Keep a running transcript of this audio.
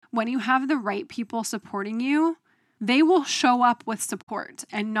when you have the right people supporting you, they will show up with support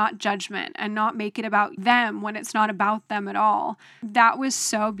and not judgment and not make it about them when it's not about them at all. That was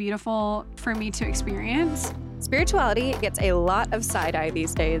so beautiful for me to experience. Spirituality gets a lot of side-eye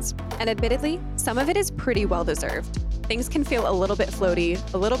these days, and admittedly, some of it is pretty well-deserved. Things can feel a little bit floaty,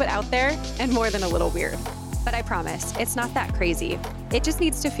 a little bit out there, and more than a little weird. But I promise, it's not that crazy. It just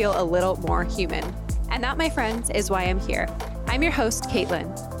needs to feel a little more human. And that, my friends, is why I'm here. I'm your host, Caitlin,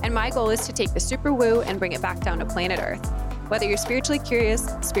 and my goal is to take the super woo and bring it back down to planet Earth. Whether you're spiritually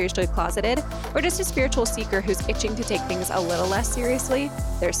curious, spiritually closeted, or just a spiritual seeker who's itching to take things a little less seriously,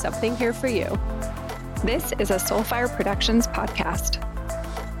 there's something here for you. This is a Soulfire Productions podcast.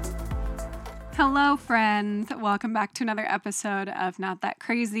 Hello, friends. Welcome back to another episode of Not That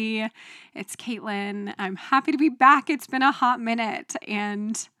Crazy. It's Caitlin. I'm happy to be back. It's been a hot minute,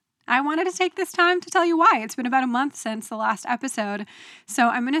 and I wanted to take this time to tell you why. It's been about a month since the last episode, so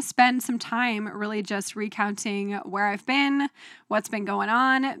I'm going to spend some time really just recounting where I've been, what's been going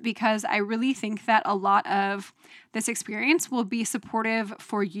on, because I really think that a lot of this experience will be supportive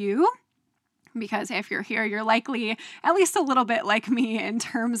for you. Because if you're here, you're likely at least a little bit like me in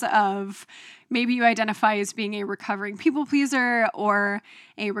terms of maybe you identify as being a recovering people pleaser or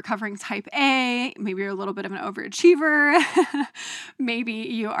a recovering type A. Maybe you're a little bit of an overachiever. Maybe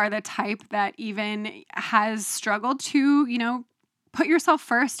you are the type that even has struggled to, put yourself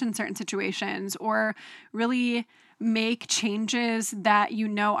first in certain situations or really make changes that you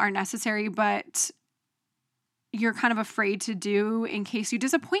know are necessary, but you're kind of afraid to do in case you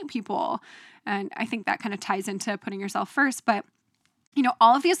disappoint people. And I think that kind of ties into putting yourself first. But,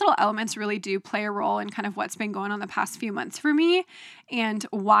 all of these little elements really do play a role in kind of what's been going on the past few months for me and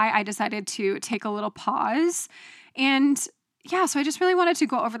why I decided to take a little pause. And yeah, so I just really wanted to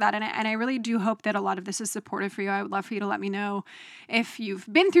go over that. And I really do hope that a lot of this is supportive for you. I would love for you to let me know if you've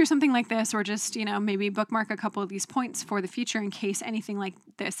been through something like this or just, maybe bookmark a couple of these points for the future in case anything like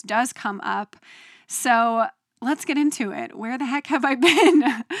this does come up. So let's get into it. Where the heck have I been?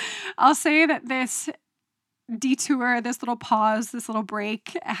 I'll say that this detour, this little pause, this little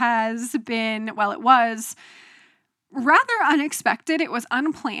break has been, it was rather unexpected. It was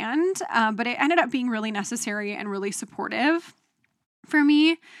unplanned, but it ended up being really necessary and really supportive for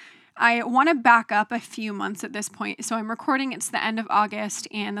me. I want to back up a few months at this point. So I'm recording, it's the end of August,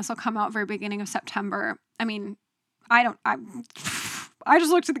 and this will come out very beginning of September. I mean, I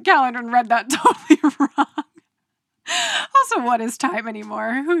just looked at the calendar and read that totally wrong. Also, what is time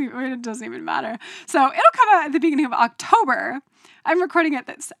anymore? It doesn't even matter. So it'll come out at the beginning of October. I'm recording it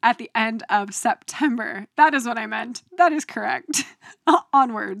at the end of September. That is what I meant. That is correct.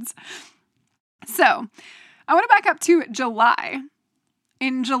 Onwards. So I want to back up to July.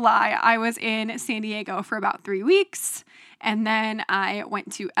 In July, I was in San Diego for about 3 weeks. And then I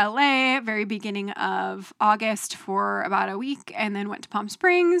went to LA very beginning of August for about a week and then went to Palm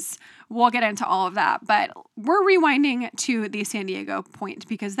Springs. We'll get into all of that, but we're rewinding to the San Diego point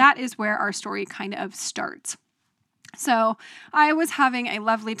because that is where our story kind of starts. So I was having a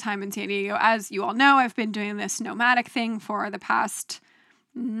lovely time in San Diego. As you all know, I've been doing this nomadic thing for the past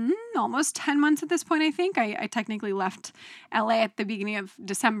almost 10 months at this point, I think. I technically left LA at the beginning of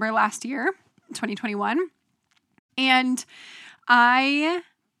December last year, 2021. And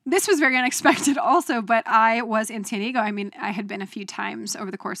this was very unexpected also, but I was in San Diego. I mean, I had been a few times over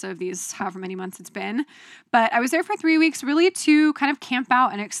the course of these however many months it's been, but I was there for 3 weeks really to kind of camp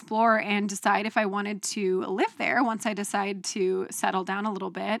out and explore and decide if I wanted to live there once I decide to settle down a little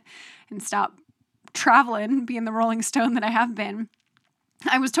bit and stop traveling, being the Rolling Stone that I have been.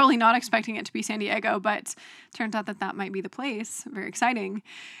 I was totally not expecting it to be San Diego, but turned out that might be the place. Very exciting.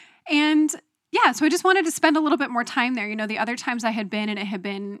 And yeah, so I just wanted to spend a little bit more time there. The other times I had been, and it had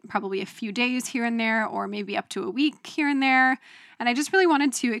been probably a few days here and there, or maybe up to a week here and there. And I just really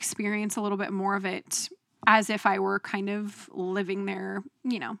wanted to experience a little bit more of it as if I were kind of living there,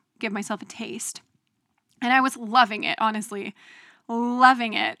 give myself a taste. And I was loving it, honestly.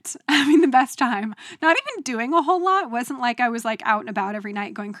 Loving it. The best time. Not even doing a whole lot. It wasn't like I was out and about every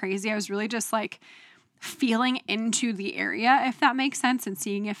night going crazy. I was really just feeling into the area, if that makes sense, and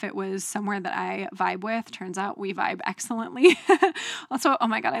seeing if it was somewhere that I vibe with. Turns out we vibe excellently. Also, oh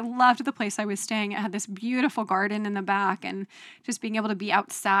my God, I loved the place I was staying. It had this beautiful garden in the back, and just being able to be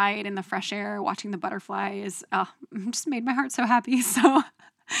outside in the fresh air, watching the butterflies, just made my heart so happy. So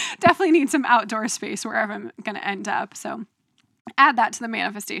definitely need some outdoor space wherever I'm going to end up. So add that to the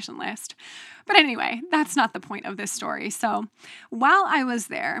manifestation list. But anyway, that's not the point of this story. So while I was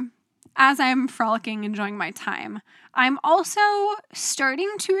there, as I'm frolicking, enjoying my time, I'm also starting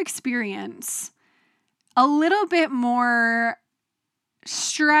to experience a little bit more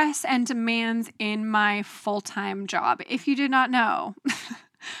stress and demands in my full-time job. If you did not know,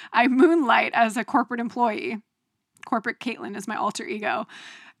 I moonlight as a corporate employee. Corporate Caitlin is my alter ego.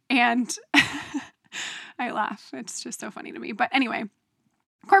 And I laugh. It's just so funny to me. But anyway,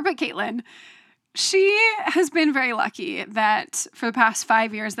 corporate Caitlin, she has been very lucky that for the past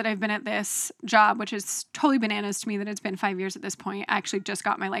 5 years that I've been at this job, which is totally bananas to me that it's been 5 years at this point. I actually just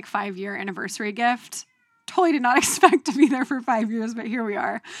got my 5-year anniversary gift. Totally did not expect to be there for 5 years, but here we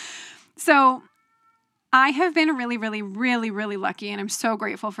are. So I have been really, really, really, really lucky, and I'm so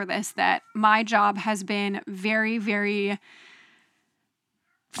grateful for this, that my job has been very, very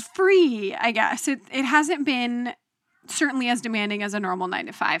free, I guess. It hasn't been certainly as demanding as a normal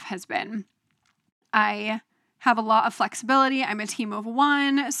 9-to-5 has been. I have a lot of flexibility. I'm a team of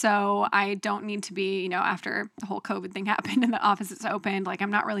one, so I don't need to be, after the whole COVID thing happened and the offices opened, I'm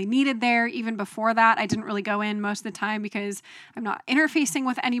not really needed there. Even before that, I didn't really go in most of the time because I'm not interfacing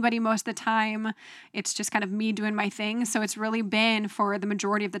with anybody most of the time. It's just kind of me doing my thing. So it's really been, for the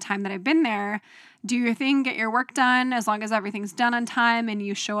majority of the time that I've been there, do your thing, get your work done. As long as everything's done on time and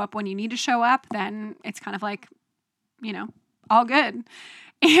you show up when you need to show up, then it's kind of all good.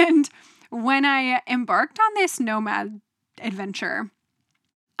 And when I embarked on this nomad adventure,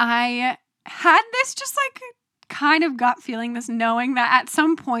 I had this just kind of gut feeling, this knowing that at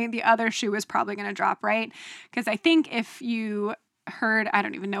some point the other shoe was probably going to drop, right? Because I think if you heard, I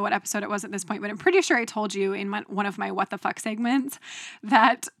don't even know what episode it was at this point, but I'm pretty sure I told you in one of my What the Fuck segments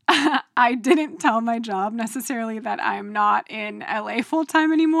that I didn't tell my job necessarily that I'm not in LA full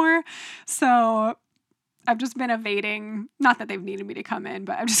time anymore. So I've just been evading, not that they've needed me to come in,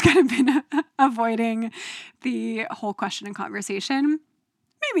 but I've just kind of been avoiding the whole question and conversation.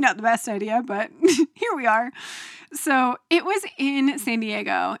 Maybe not the best idea, but here we are. So it was in San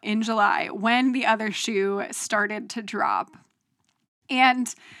Diego in July when the other shoe started to drop.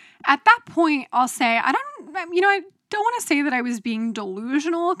 And at that point, I'll say, I don't want to say that I was being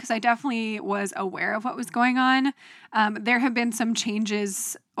delusional, because I definitely was aware of what was going on. There have been some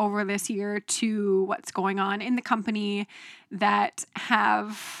changes over this year to what's going on in the company that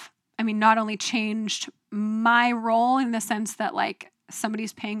have, not only changed my role in the sense that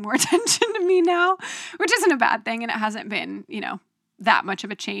somebody's paying more attention to me now, which isn't a bad thing. And it hasn't been, that much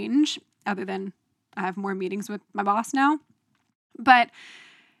of a change, other than I have more meetings with my boss now. But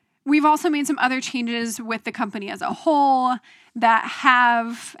we've also made some other changes with the company as a whole that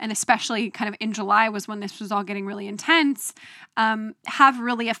have, and especially kind of in July was when this was all getting really intense, have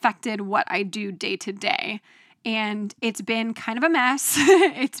really affected what I do day to day. And it's been kind of a mess.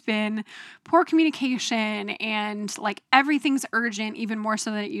 It's been poor communication, and everything's urgent, even more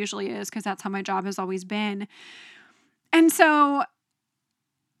so than it usually is, because that's how my job has always been. And so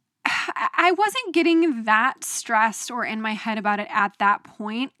I wasn't getting that stressed or in my head about it at that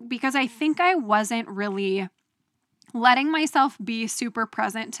point, because I think I wasn't really letting myself be super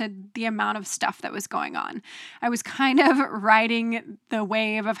present to the amount of stuff that was going on. I was kind of riding the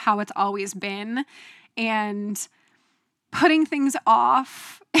wave of how it's always been and putting things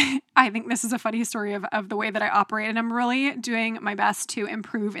off. I think this is a funny story of the way that I operate, and I'm really doing my best to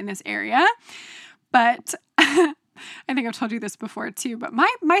improve in this area. But I think I've told you this before too, but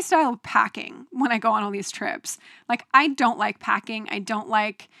my style of packing when I go on all these trips, I don't like packing. I don't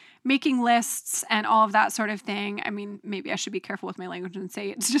like making lists and all of that sort of thing. Maybe I should be careful with my language and say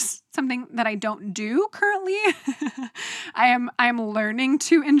it's just something that I don't do currently. I am learning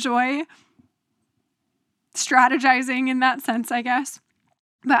to enjoy strategizing in that sense, I guess.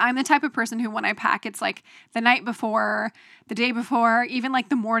 But I'm the type of person who, when I pack, it's the night before, the day before, even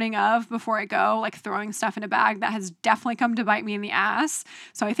the morning of, before I go, throwing stuff in a bag. That has definitely come to bite me in the ass.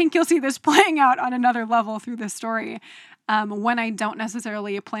 So I think you'll see this playing out on another level through this story. When I don't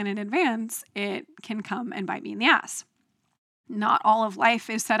necessarily plan in advance, it can come and bite me in the ass. Not all of life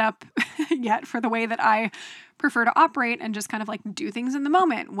is set up yet for the way that I prefer to operate and just kind of do things in the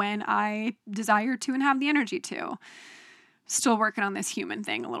moment when I desire to and have the energy to. Still working on this human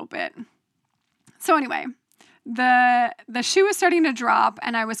thing a little bit. So anyway, the shoe was starting to drop,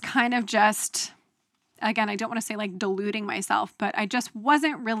 and I was kind of just, again, I don't want to say deluding myself, but I just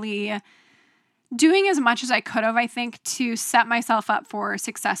wasn't really doing as much as I could have, I think, to set myself up for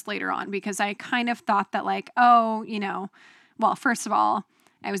success later on, because I kind of thought that well, first of all,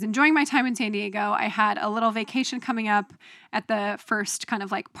 I was enjoying my time in San Diego. I had a little vacation coming up at the first kind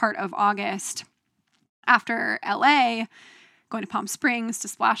of part of August after LA, going to Palm Springs to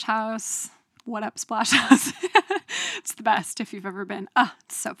Splash House. What up, Splash House? It's the best if you've ever been.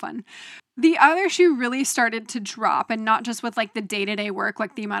 It's so fun. The other shoe really started to drop, and not just with the day-to-day work,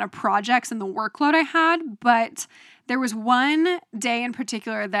 the amount of projects and the workload I had, but There was one day in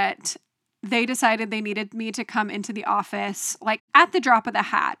particular that they decided they needed me to come into the office, like at the drop of the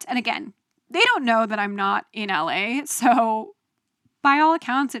hat. And again, they don't know that I'm not in LA. So by all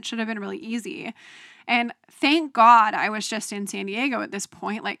accounts, it should have been really easy. And thank God I was just in San Diego at this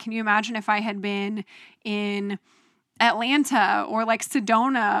point. Like, can you imagine if I had been in Atlanta or like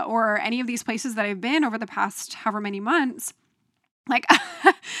Sedona or any of these places that I've been over the past however many months? Like,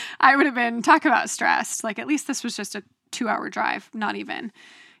 I would have been, talk about stressed. Like, at least this was just a 2-hour drive, not even,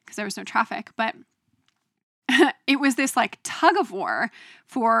 because there was no traffic. But it was this like tug of war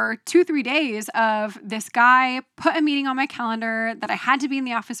for 2-3 days of this guy put a meeting on my calendar that I had to be in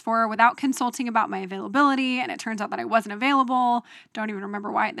the office for without consulting about my availability. And it turns out that I wasn't available. Don't even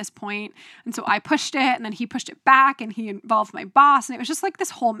remember why at this point. And so I pushed it, and then he pushed it back, and he involved my boss. And it was just like this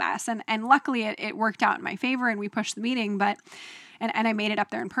whole mess. And luckily it worked out in my favor, and we pushed the meeting, and I made it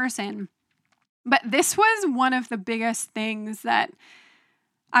up there in person. But this was one of the biggest things that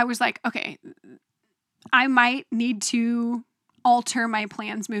I was like, okay, I might need to alter my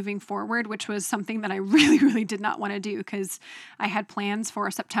plans moving forward, which was something that I really, really did not want to do, because I had plans for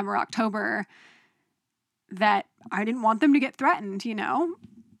September, October that I didn't want them to get threatened.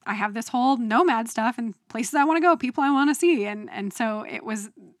 I have this whole nomad stuff and places I want to go, people I want to see. And so it was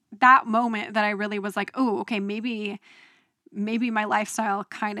that moment that I really was like, oh, okay, maybe my lifestyle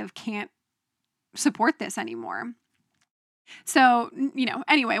kind of can't support this anymore. So,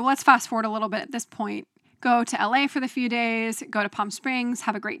 anyway, well, let's fast forward a little bit at this point. Go to LA for the few days, go to Palm Springs,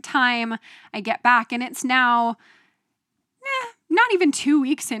 have a great time. I get back, and it's now not even 2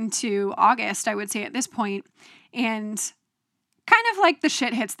 weeks into August, I would say at this point, and kind of like the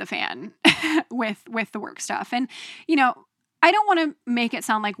shit hits the fan with the work stuff. And, I don't want to make it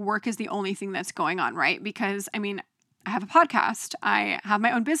sound like work is the only thing that's going on, right? Because, I have a podcast. I have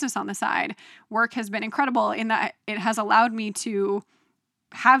my own business on the side. Work has been incredible in that it has allowed me to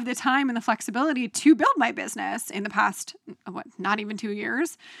have the time and the flexibility to build my business in the past, not even 2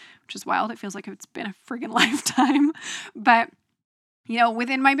 years, which is wild. It feels like it's been a friggin' lifetime. But,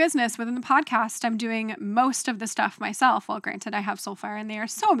 within my business, within the podcast, I'm doing most of the stuff myself. Well, granted, I have Soulfire, and they are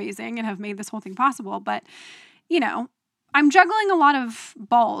so amazing and have made this whole thing possible. But, I'm juggling a lot of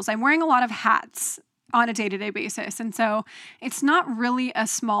balls. I'm wearing a lot of hats on a day-to-day basis. And so it's not really a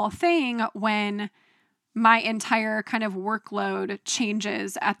small thing when my entire kind of workload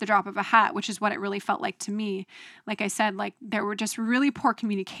changes at the drop of a hat, which is what it really felt like to me. Like I said, like there were just really poor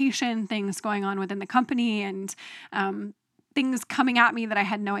communication, things going on within the company, and things coming at me that I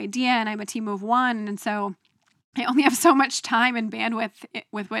had no idea. And I'm a team of one. And so I only have so much time and bandwidth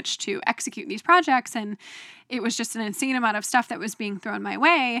with which to execute these projects. And it was just an insane amount of stuff that was being thrown my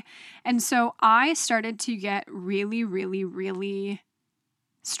way. And so I started to get really, really, really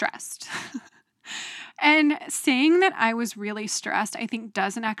stressed. And saying that I was really stressed, I think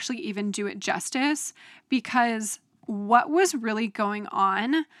doesn't actually even do it justice, because what was really going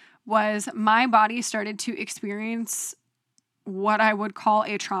on was my body started to experience what I would call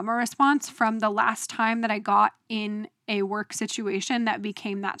a trauma response from the last time that I got in a work situation that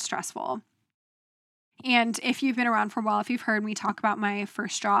became that stressful. And if you've been around for a while, if you've heard me talk about my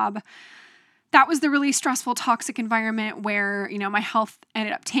first job, that was the really stressful, toxic environment where, my health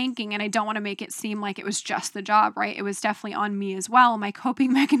ended up tanking, and I don't want to make it seem like it was just the job, right? It was definitely on me as well. My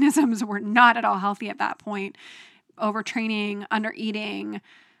coping mechanisms were not at all healthy at that point. Overtraining, undereating,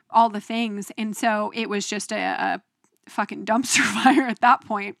 all the things. And so it was just a fucking dumpster fire at that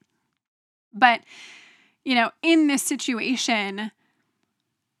point. But, in this situation,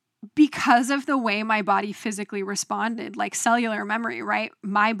 because of the way my body physically responded, like cellular memory, right?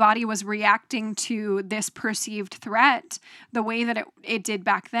 My body was reacting to this perceived threat the way that it did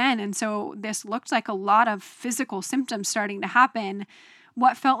back then. And so this looked like a lot of physical symptoms starting to happen.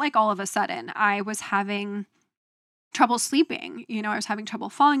 What felt like all of a sudden, I was having trouble sleeping. I was having trouble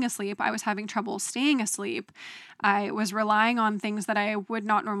falling asleep. I was having trouble staying asleep. I was relying on things that I would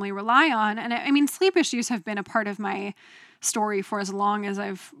not normally rely on. And sleep issues have been a part of my story for as long as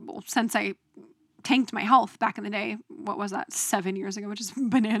since I tanked my health back in the day. What was that? 7 years ago, which is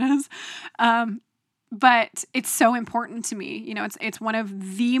bananas. But it's so important to me. It's one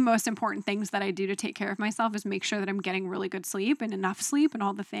of the most important things that I do to take care of myself, is make sure that I'm getting really good sleep and enough sleep and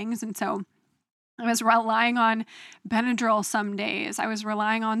all the things. And so I was relying on Benadryl some days. I was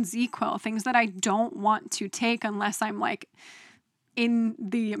relying on ZzzQuil, things that I don't want to take unless I'm like in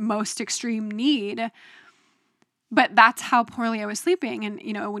the most extreme need. But that's how poorly I was sleeping. And,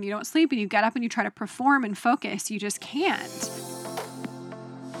 when you don't sleep and you get up and you try to perform and focus, you just can't.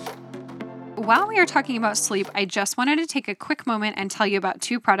 While we are talking about sleep, I just wanted to take a quick moment and tell you about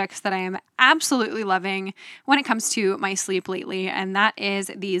 2 products that I am absolutely loving when it comes to my sleep lately, and that is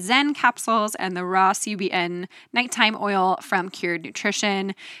the Zen capsules and the raw CBN nighttime oil from Cured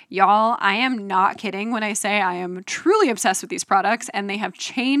Nutrition. Y'all, I am not kidding when I say I am truly obsessed with these products, and they have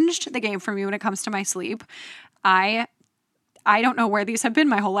changed the game for me when it comes to my sleep. I don't know where these have been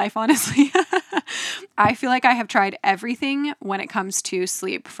my whole life, honestly. I feel like I have tried everything when it comes to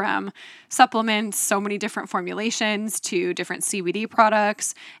sleep, from supplements, so many different formulations, to different CBD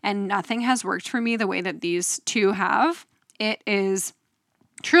products, and nothing has worked for me the way that these two have. It is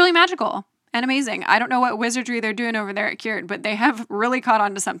truly magical and amazing. I don't know what wizardry they're doing over there at Cured, but they have really caught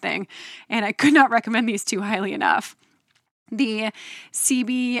on to something, and I could not recommend these two highly enough. The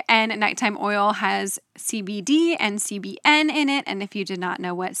CBN nighttime oil has CBD and CBN in it. And if you did not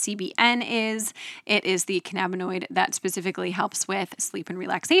know what CBN is, it is the cannabinoid that specifically helps with sleep and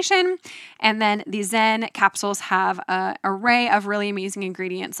relaxation. And then the Zen capsules have an array of really amazing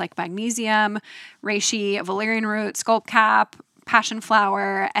ingredients like magnesium, reishi, valerian root, skullcap, passion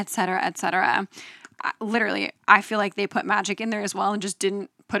flower, etc., etc. Literally, I feel like they put magic in there as well and just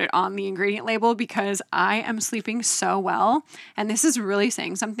didn't put it on the ingredient label, because I am sleeping so well. And this is really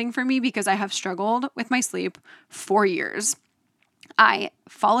saying something for me, because I have struggled with my sleep for years. I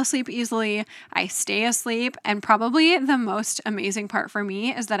fall asleep easily, I stay asleep, and probably the most amazing part for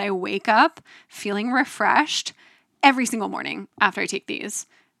me is that I wake up feeling refreshed every single morning after I take these.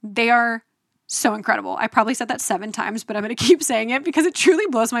 They are so incredible. I probably said that 7 times, but I'm going to keep saying it because it truly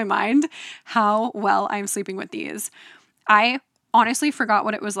blows my mind how well I'm sleeping with these. I honestly forgot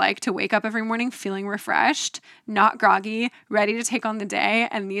what it was like to wake up every morning feeling refreshed, not groggy, ready to take on the day.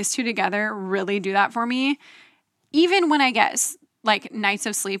 And these two together really do that for me. Even when I get like nights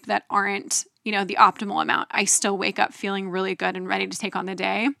of sleep that aren't, the optimal amount, I still wake up feeling really good and ready to take on the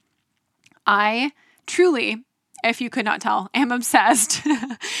day. I truly, if you could not tell, am obsessed,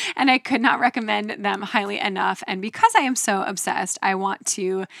 and I could not recommend them highly enough. And because I am so obsessed, I want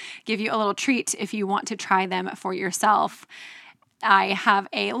to give you a little treat if you want to try them for yourself. I have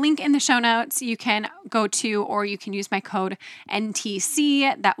a link in the show notes you can go to, or you can use my code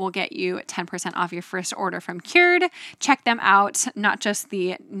NTC. That will get you 10% off your first order from Cured. Check them out, not just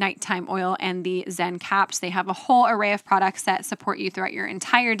the nighttime oil and the Zen caps. They have a whole array of products that support you throughout your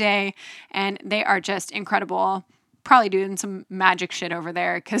entire day, and they are just incredible. Probably doing some magic shit over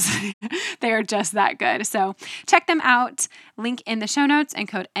there because they are just that good. So check them out. Link in the show notes and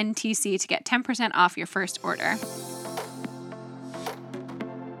code NTC to get 10% off your first order.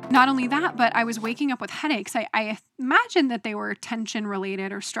 Not only that, but I was waking up with headaches. I imagined that they were tension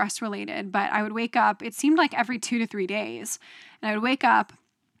related or stress related, but I would wake up, it seemed like every 2 to 3 days. And I would wake up,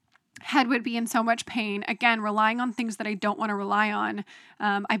 head would be in so much pain, again, relying on things that I don't want to rely on,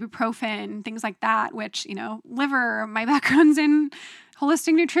 ibuprofen, things like that, which, liver, my background's in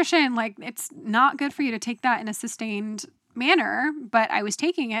holistic nutrition, like it's not good for you to take that in a sustained manner, but I was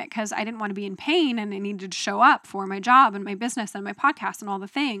taking it because I didn't want to be in pain and I needed to show up for my job and my business and my podcast and all the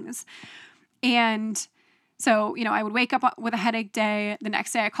things. And so, I would wake up with a headache day. The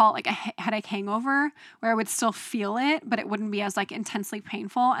next day I call it like a headache hangover, where I would still feel it, but it wouldn't be as like intensely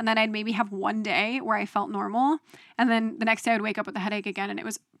painful. And then I'd maybe have one day where I felt normal. And then the next day I'd wake up with a headache again, and it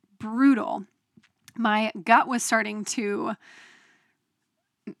was brutal. My gut was starting to,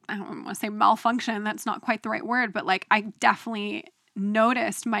 I don't want to say malfunction. That's not quite the right word, but like I definitely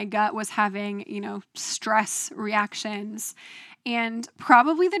noticed my gut was having, stress reactions. And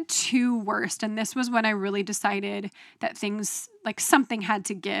probably the two worst, and this was when I really decided that things, like something had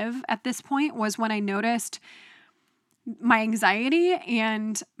to give at this point, was when I noticed my anxiety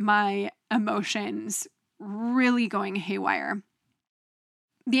and my emotions really going haywire.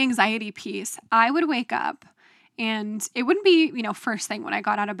 The anxiety piece, I would wake up and it wouldn't be, first thing when I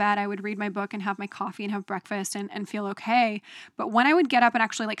got out of bed. I would read my book and have my coffee and have breakfast and feel okay. But when I would get up and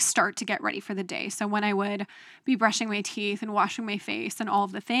actually like start to get ready for the day, so when I would be brushing my teeth and washing my face and all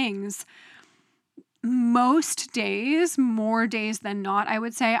of the things, most days, more days than not, I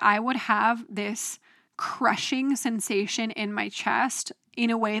would say I would have this crushing sensation in my chest in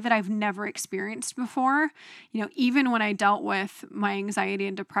a way that I've never experienced before. Even when I dealt with my anxiety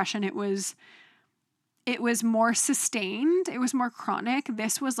and depression, it was more sustained. It was more chronic.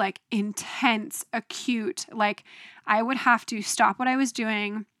 This was like intense, acute. Like I would have to stop what I was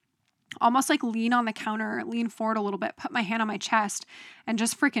doing, almost like lean on the counter, lean forward a little bit, put my hand on my chest and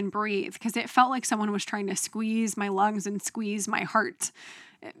just freaking breathe, because it felt like someone was trying to squeeze my lungs and squeeze my heart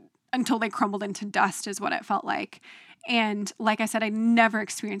until they crumbled into dust, is what it felt like. And like I said, I never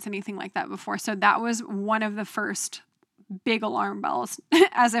experienced anything like that before. So that was one of the first big alarm bells,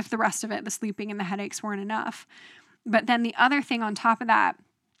 as if the rest of it, the sleeping and the headaches, weren't enough. But then the other thing on top of that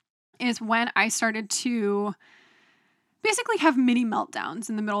is when I started to basically have mini meltdowns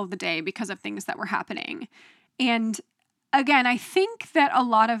in the middle of the day because of things that were happening. And again, I think that a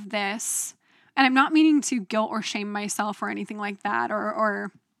lot of this, and I'm not meaning to guilt or shame myself or anything like that,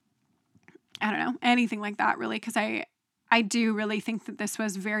 or I don't know, anything like that really, because I do really think that this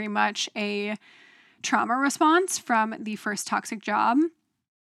was very much a trauma response from the first toxic job.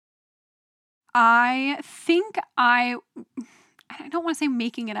 I think I don't want to say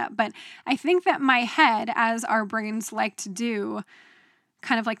making it up, but I think that my head, as our brains like to do,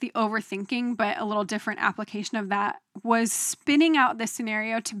 kind of like the overthinking, but a little different application of that, was spinning out this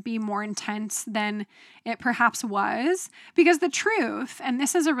scenario to be more intense than it perhaps was. Because the truth, and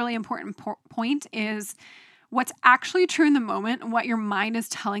this is a really important point, is what's actually true in the moment and what your mind is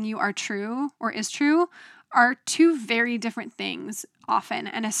telling you are true or is true are two very different things often,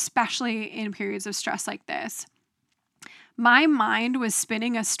 and especially in periods of stress like this. My mind was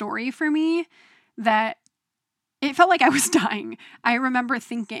spinning a story for me that it felt like I was dying. I remember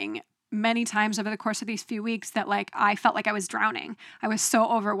thinking many times over the course of these few weeks that like I felt like I was drowning. I was so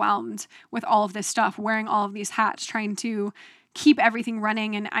overwhelmed with all of this stuff, wearing all of these hats, trying to keep everything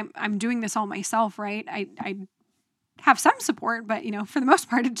running, and I'm doing this all myself, right? I have some support, but for the most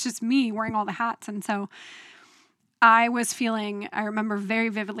part, it's just me wearing all the hats. And so I remember very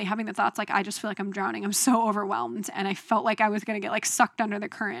vividly having the thoughts like, I just feel like I'm drowning. I'm so overwhelmed. And I felt like I was going to get like sucked under the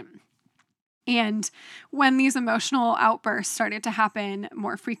current. And when these emotional outbursts started to happen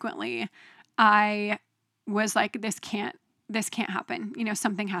more frequently, I was like, this can't happen.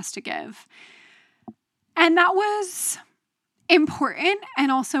 Something has to give. And that was important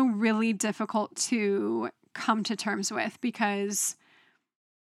and also really difficult to come to terms with, because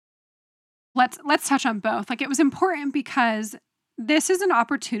let's touch on both. Like, it was important because this is an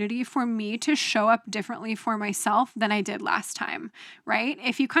opportunity for me to show up differently for myself than I did last time, right?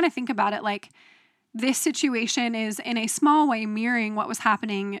 If you kind of think about it, like, this situation is in a small way mirroring what was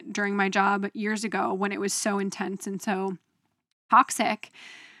happening during my job years ago when it was so intense and so toxic.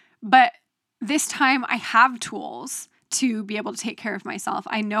 But this time I have tools to be able to take care of myself.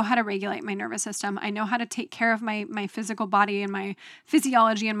 I know how to regulate my nervous system. I know how to take care of my physical body and my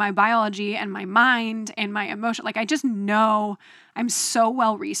physiology and my biology and my mind and my emotion. Like, I just know I'm so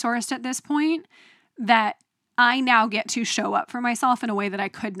well resourced at this point that I now get to show up for myself in a way that I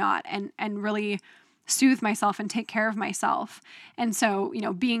could not, and really soothe myself and take care of myself. And so,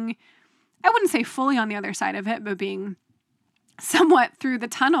 being, I wouldn't say fully on the other side of it, but being somewhat through the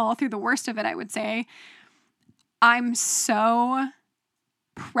tunnel, through the worst of it, I would say, I'm so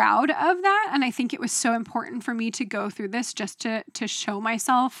proud of that. And I think it was so important for me to go through this just to show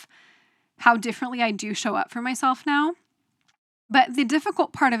myself how differently I do show up for myself now. But the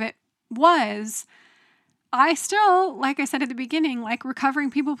difficult part of it was I still, like I said at the beginning, like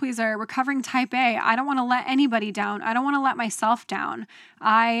recovering people pleaser, recovering type A. I don't want to let anybody down. I don't want to let myself down.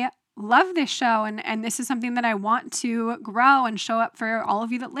 I love this show, and this is something that I want to grow and show up for all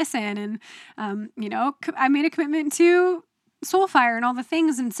of you that listen. And, I made a commitment to Soulfire and all the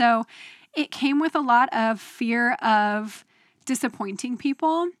things. And so it came with a lot of fear of disappointing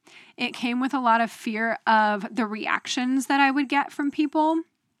people. It came with a lot of fear of the reactions that I would get from people.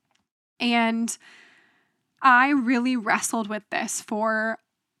 And I really wrestled with this for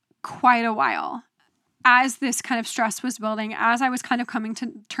quite a while. As this kind of stress was building, as I was kind of coming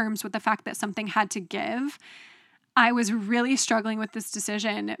to terms with the fact that something had to give, I was really struggling with this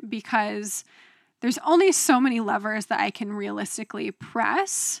decision because there's only so many levers that I can realistically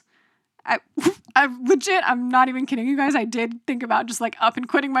press. I'm not even kidding you guys. I did think about just like up and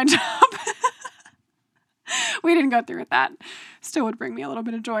quitting my job. We didn't go through with that. Still would bring me a little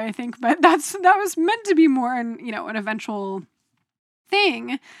bit of joy, I think, but that was meant to be more an eventual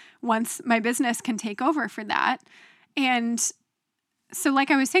thing once my business can take over for that. And so like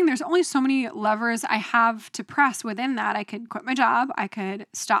I was saying, there's only so many levers I have to press within that. I could quit my job, I could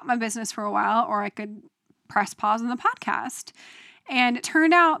stop my business for a while, or I could press pause on the podcast. And it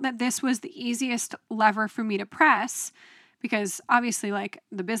turned out that this was the easiest lever for me to press, because obviously like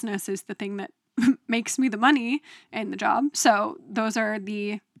the business is the thing that makes me the money and the job. So those are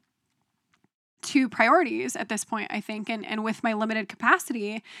the two priorities at this point, I think. And with my limited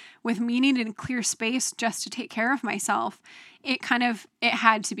capacity, with me needing a clear space just to take care of myself, it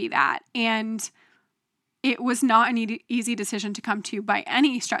had to be that. And it was not an easy decision to come to by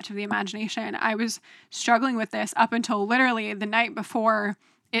any stretch of the imagination. I was struggling with this up until literally the night before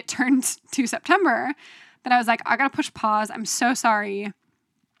it turned to September, that I was like, I gotta push pause. I'm so sorry.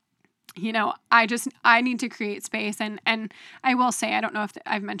 I need to create space. And I will say, I don't know if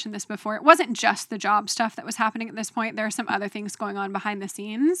I've mentioned this before. It wasn't just the job stuff that was happening at this point. There are some other things going on behind the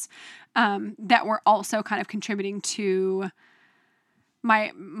scenes that were also kind of contributing to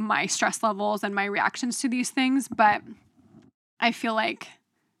my stress levels and my reactions to these things. But I feel like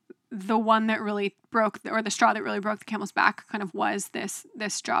the one that really broke, or the straw that really broke the camel's back, kind of was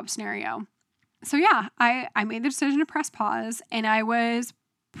this job scenario. So yeah, I made the decision to press pause, and I was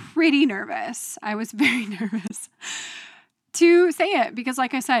pretty nervous. I was very nervous to say it because,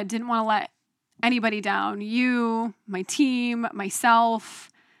 like I said, didn't want to let anybody down. You, my team, myself.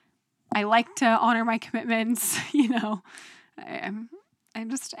 I like to honor my commitments. I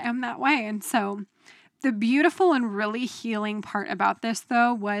just am that way. And so the beautiful and really healing part about this,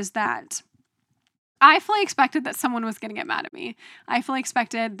 though, was that I fully expected that someone was going to get mad at me. I fully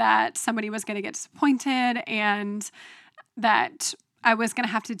expected that somebody was going to get disappointed and that I was going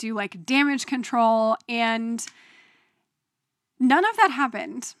to have to do like damage control. And none of that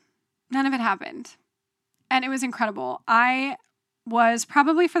happened. None of it happened. And it was incredible. I was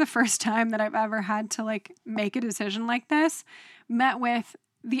probably, for the first time that I've ever had to like make a decision like this, met with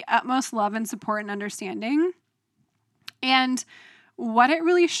the utmost love and support and understanding. And what it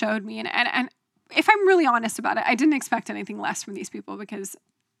really showed me, and if I'm really honest about it, I didn't expect anything less from these people because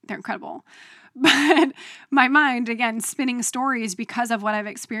they're incredible. But my mind, again, spinning stories because of what I've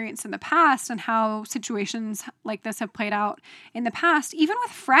experienced in the past and how situations like this have played out in the past, even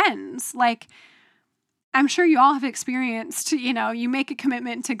with friends. Like, I'm sure you all have experienced, you make a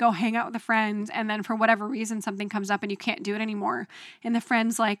commitment to go hang out with a friend, and then for whatever reason, something comes up and you can't do it anymore. And the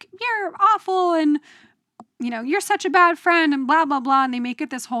friend's like, you're awful, and you're such a bad friend, and blah, blah, blah. And they make it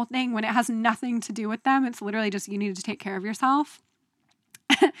this whole thing when it has nothing to do with them. It's literally just, you need to take care of yourself.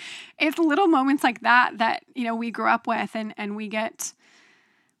 It's little moments like that, we grow up with, and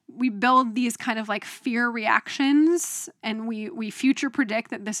we build these kind of like fear reactions, and we future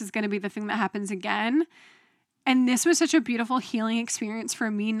predict that this is going to be the thing that happens again. And this was such a beautiful healing experience for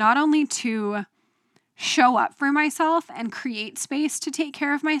me, not only to show up for myself and create space to take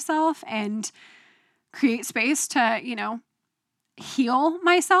care of myself and create space to, heal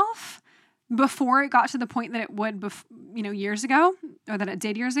myself before it got to the point that it would, years ago, or that it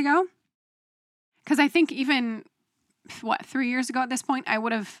did years ago. Because I think even 3 years ago at this point, I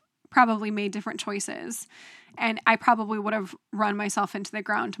would have probably made different choices, and I probably would have run myself into the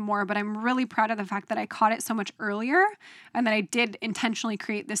ground more. But I'm really proud of the fact that I caught it so much earlier, and that I did intentionally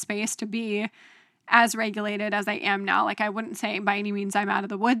create this space to be as regulated as I am now. Like, I wouldn't say by any means I'm out of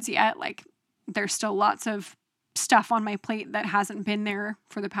the woods yet. Like, there's still lots of stuff on my plate that hasn't been there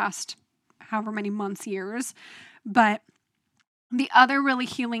for the past however many months, years. But the other really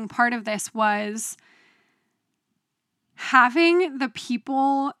healing part of this was having the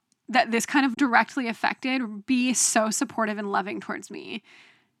people that this kind of directly affected be so supportive and loving towards me.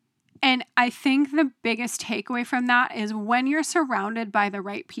 And I think the biggest takeaway from that is when you're surrounded by the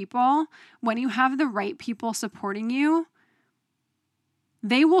right people, when you have the right people supporting you,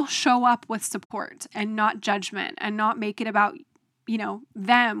 they will show up with support and not judgment, and not make it about,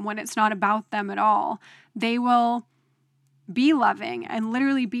 them when it's not about them at all. They will be loving and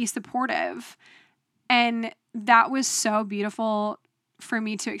literally be supportive. And that was so beautiful for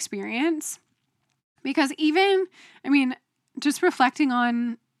me to experience, because just reflecting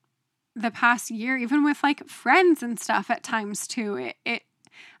on the past year, even with like friends and stuff at times too,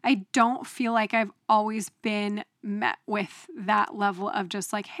 I don't feel like I've always been met with that level of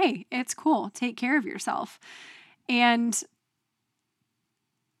just like, hey, it's cool, take care of yourself. And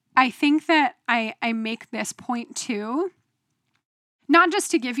I think that I make this point too, not just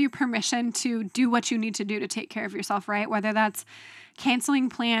to give you permission to do what you need to do to take care of yourself, right? Whether that's canceling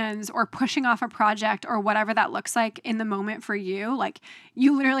plans or pushing off a project or whatever that looks like in the moment for you. Like,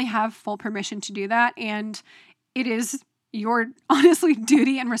 you literally have full permission to do that. And it is your, honestly,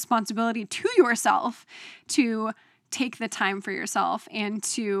 duty and responsibility to yourself to take the time for yourself and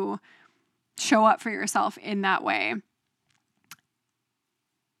to show up for yourself in that way.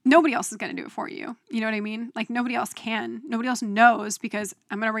 Nobody else is going to do it for you. You know what I mean? Like, nobody else can. Nobody else knows, because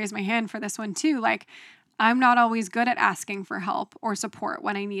I'm going to raise my hand for this one too. Like, I'm not always good at asking for help or support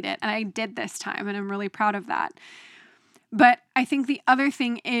when I need it. And I did this time, and I'm really proud of that. But I think the other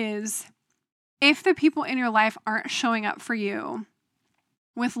thing is, if the people in your life aren't showing up for you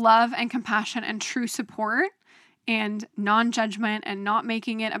with love and compassion and true support and non-judgment and not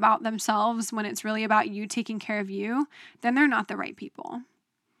making it about themselves when it's really about you taking care of you, then they're not the right people.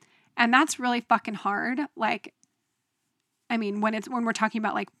 And that's really fucking hard. Like, when we're talking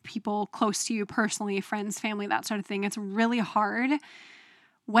about like people close to you personally, friends, family, that sort of thing, it's really hard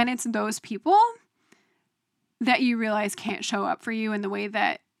when it's those people that you realize can't show up for you in the way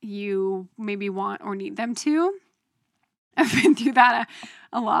that you maybe want or need them to. I've been through that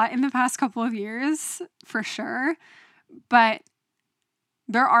a lot in the past couple of years, for sure. But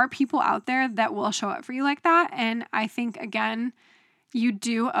there are people out there that will show up for you like that. And I think, again, you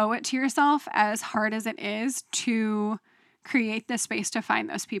do owe it to yourself, as hard as it is, to create the space to find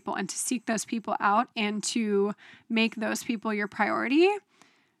those people and to seek those people out and to make those people your priority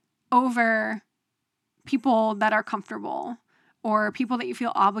over people that are comfortable or people that you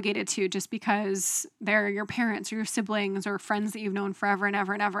feel obligated to just because they're your parents or your siblings or friends that you've known forever and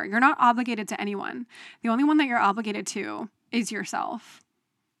ever and ever. You're not obligated to anyone. The only one that you're obligated to is yourself.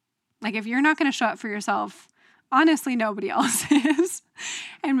 Like, if you're not going to show up for yourself, honestly, nobody else is.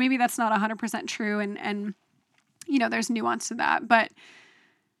 And maybe that's not 100% true. And you know, there's nuance to that, but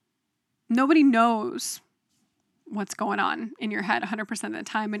nobody knows what's going on in your head 100% of the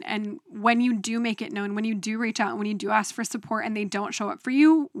time. And when you do make it known, when you do reach out and when you do ask for support and they don't show up for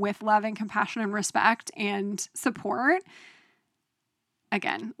you with love and compassion and respect and support,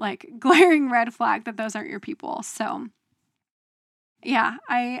 again, like, glaring red flag that those aren't your people. So yeah,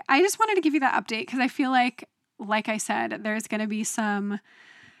 I just wanted to give you that update because I feel like I said, there's going to be some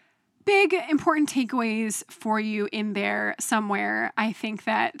big important takeaways for you in there somewhere. I think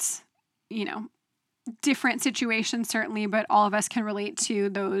that, you know, different situations certainly, but all of us can relate to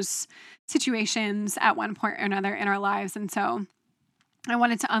those situations at one point or another in our lives. And so I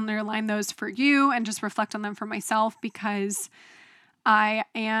wanted to underline those for you and just reflect on them for myself, because I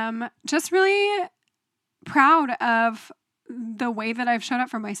am just really proud of the way that I've shown up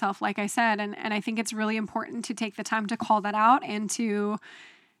for myself, like I said. And I think it's really important to take the time to call that out and to,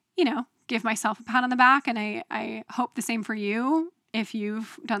 you know, give myself a pat on the back. And I hope the same for you if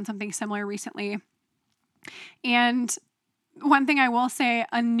you've done something similar recently. And one thing I will say,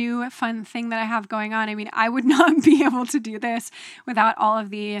 a new fun thing that I have going on, I mean, I would not be able to do this without all of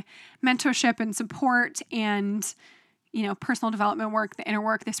the mentorship and support and, you know, personal development work, the inner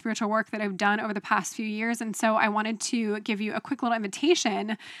work, the spiritual work that I've done over the past few years. And so I wanted to give you a quick little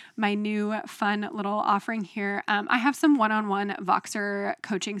invitation, my new fun little offering here. I have some one-on-one Voxer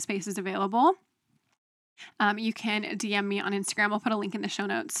coaching spaces available. You can DM me on Instagram. I'll put a link in the show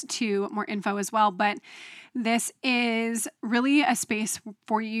notes to more info as well. But this is really a space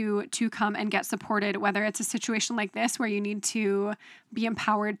for you to come and get supported, whether it's a situation like this where you need to be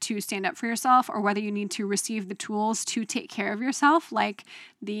empowered to stand up for yourself, or whether you need to receive the tools to take care of yourself, like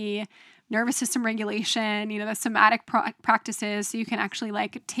the nervous system regulation, you know, the somatic practices, so you can actually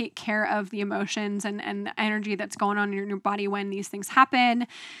like take care of the emotions and the energy that's going on in your body when these things happen.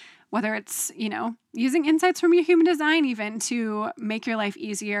 Whether it's, you know, using insights from your human design even to make your life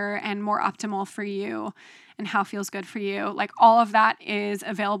easier and more optimal for you and how it feels good for you. Like, all of that is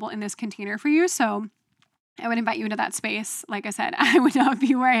available in this container for you. So I would invite you into that space. Like I said, I would not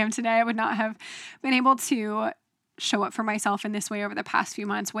be where I am today. I would not have been able to show up for myself in this way over the past few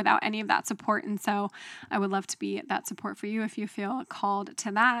months without any of that support. And so I would love to be that support for you if you feel called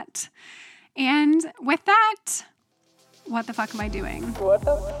to that. And with that, what the fuck am I doing? What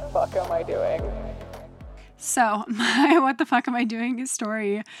the fuck am I doing? So my what the fuck am I doing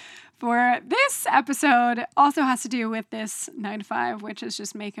story for this episode also has to do with this 9-to-5, which is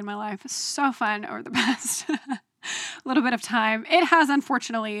just making my life so fun over the past little bit of time. It has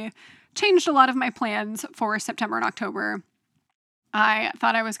unfortunately changed a lot of my plans for September and October. I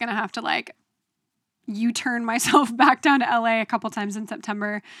thought I was going to have to like U-turn myself back down to LA a couple times in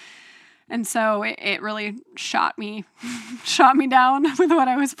September. And so it really shot me down with what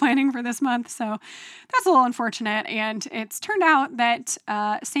I was planning for this month. So that's a little unfortunate. And it's turned out that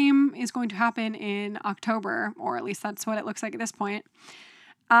same is going to happen in October, or at least that's what it looks like at this point.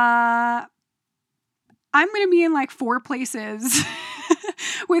 I'm going to be in like 4 places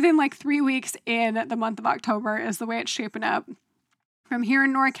within like 3 weeks in the month of October is the way it's shaping up. From here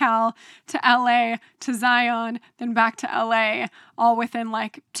in NorCal to LA to Zion, then back to LA, all within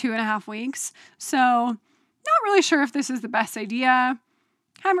like 2.5 weeks. So not really sure if this is the best idea.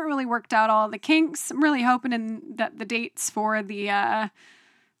 Haven't really worked out all the kinks. I'm really hoping that the dates for the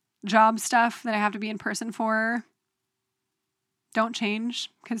job stuff that I have to be in person for don't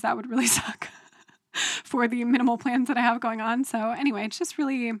change, because that would really suck for the minimal plans that I have going on. So anyway, it's just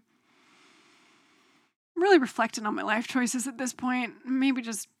really reflecting on my life choices at this point. Maybe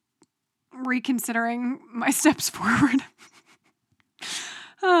just reconsidering my steps forward.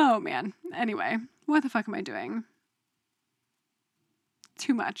 Oh, man. Anyway, what the fuck am I doing?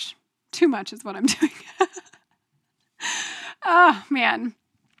 Too much. Too much is what I'm doing. Oh, man.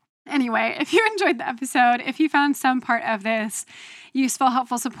 Anyway, if you enjoyed the episode, if you found some part of this useful,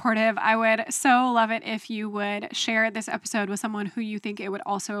 helpful, supportive, I would so love it if you would share this episode with someone who you think it would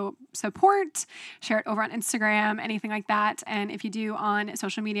also support. Share it over on Instagram, anything like that. And if you do on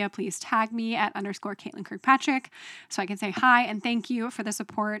social media, please tag me at _Caitlin Kirkpatrick so I can say hi and thank you for the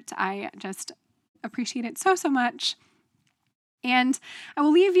support. I just appreciate it so much. And I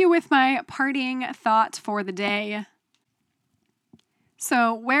will leave you with my parting thought for the day.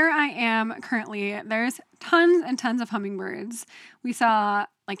 So where I am currently, there's tons and tons of hummingbirds. We saw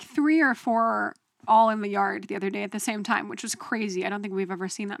like 3 or 4 all in the yard the other day at the same time, which was crazy. I don't think we've ever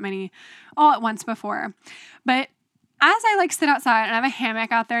seen that many all at once before. But as I sit outside and I have a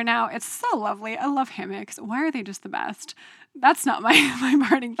hammock out there now, it's so lovely. I love hammocks. Why are they just the best? That's not my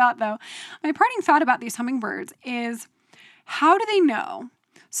parting thought though. My parting thought about these hummingbirds is, how do they know?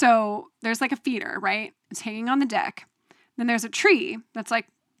 So there's a feeder, right? It's hanging on the deck. Then there's a tree that's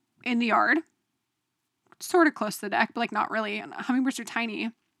in the yard, sort of close to the deck, but not really. And hummingbirds are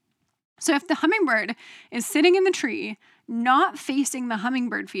tiny. So if the hummingbird is sitting in the tree, not facing the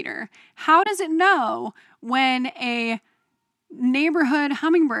hummingbird feeder, how does it know when a neighborhood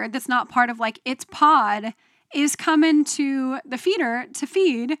hummingbird that's not part of its pod is coming to the feeder to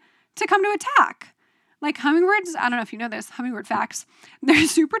feed to come to attack? Hummingbirds, I don't know if you know this, hummingbird facts, they're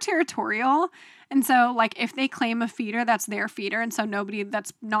super territorial. And so, if they claim a feeder, that's their feeder. And so nobody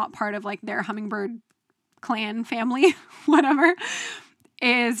that's not part of, their hummingbird clan, family, whatever,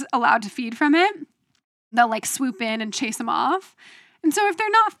 is allowed to feed from it. They'll, swoop in and chase them off. And so if they're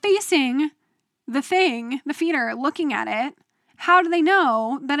not facing the feeder, looking at it, how do they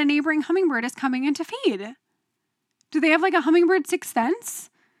know that a neighboring hummingbird is coming in to feed? Do they have, a hummingbird sixth sense?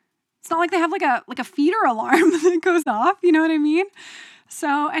 It's not like they have, a feeder alarm that goes off. You know what I mean?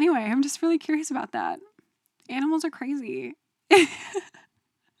 So anyway, I'm just really curious about that. Animals are crazy.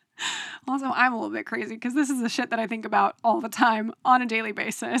 Also, I'm a little bit crazy because this is the shit that I think about all the time on a daily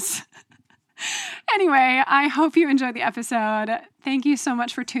basis. Anyway, I hope you enjoyed the episode. Thank you so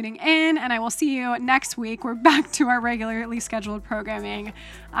much for tuning in, and I will see you next week. We're back to our regularly scheduled programming.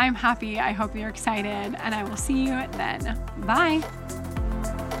 I'm happy. I hope you're excited, and I will see you then. Bye.